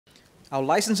our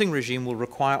licensing regime will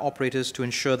require operators to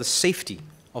ensure the safety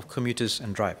of commuters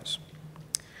and drivers.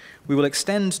 We will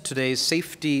extend today's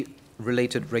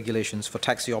safety-related regulations for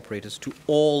taxi operators to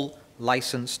all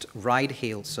licensed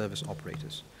ride-hail service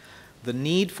operators. The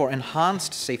need for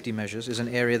enhanced safety measures is an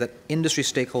area that industry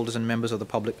stakeholders and members of the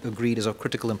public agreed is of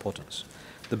critical importance.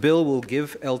 The bill will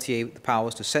give LTA the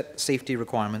powers to set safety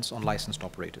requirements on licensed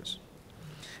operators.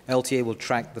 LTA will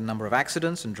track the number of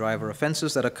accidents and driver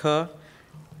offenses that occur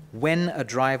when a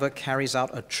driver carries out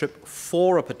a trip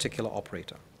for a particular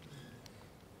operator.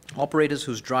 Operators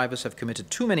whose drivers have committed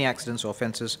too many accidents or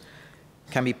offenses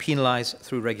can be penalized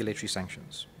through regulatory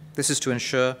sanctions. This is to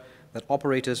ensure that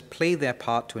operators play their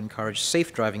part to encourage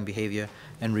safe driving behavior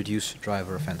and reduce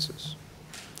driver offenses.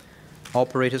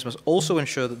 Operators must also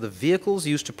ensure that the vehicles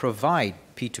used to provide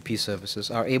P2P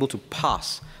services are able to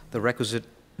pass the requisite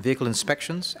vehicle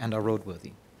inspections and are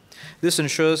roadworthy. This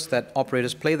ensures that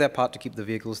operators play their part to keep the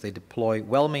vehicles they deploy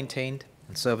well-maintained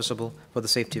and serviceable for the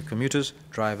safety of commuters,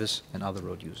 drivers, and other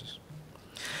road users.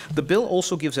 The bill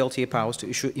also gives LTA powers to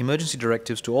issue emergency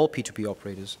directives to all P2P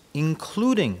operators,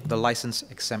 including the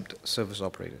license-exempt service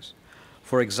operators.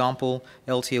 For example,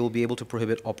 LTA will be able to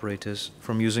prohibit operators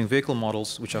from using vehicle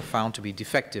models which are found to be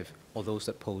defective or those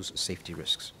that pose safety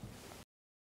risks.